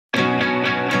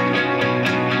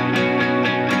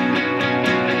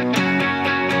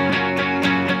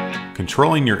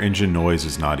Controlling your engine noise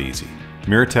is not easy.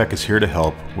 MIRATECH is here to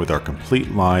help with our complete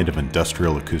line of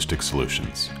industrial acoustic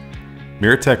solutions.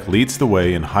 MIRATECH leads the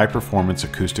way in high-performance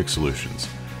acoustic solutions.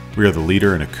 We are the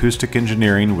leader in acoustic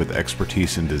engineering with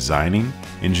expertise in designing,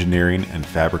 engineering, and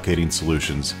fabricating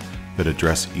solutions that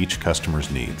address each customer's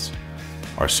needs.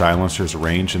 Our silencers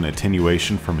range in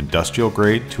attenuation from industrial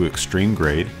grade to extreme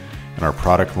grade, and our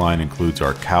product line includes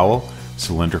our cowl,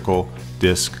 cylindrical,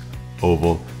 disc,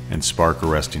 oval, and spark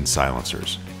arresting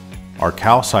silencers. Our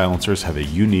cowl silencers have a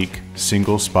unique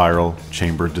single spiral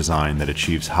chamber design that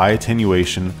achieves high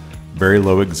attenuation, very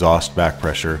low exhaust back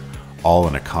pressure, all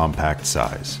in a compact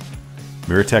size.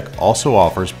 MIRATECH also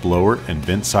offers blower and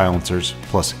vent silencers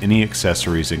plus any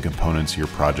accessories and components your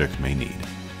project may need.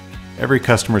 Every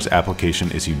customer's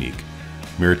application is unique.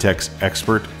 MIRATECH's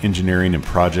expert engineering and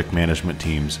project management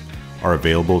teams are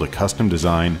available to custom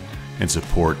design and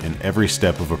support in every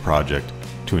step of a project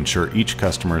to ensure each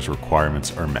customer's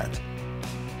requirements are met.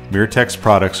 MIRATECH's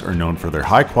products are known for their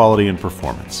high quality and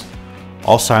performance.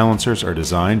 All silencers are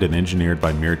designed and engineered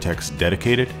by MIRATECH's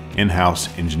dedicated, in-house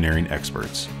engineering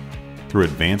experts. Through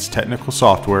advanced technical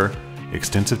software,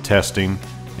 extensive testing,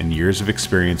 and years of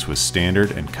experience with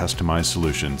standard and customized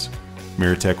solutions,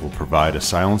 MIRATECH will provide a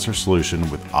silencer solution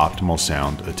with optimal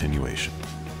sound attenuation.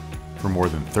 For more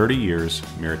than 30 years,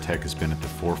 MIRATECH has been at the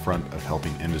forefront of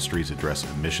helping industries address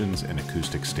emissions and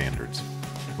acoustic standards.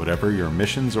 Whatever your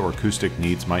emissions or acoustic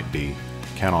needs might be,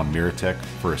 count on MIRATECH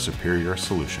for a superior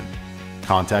solution.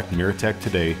 Contact MIRATECH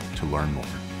today to learn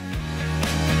more.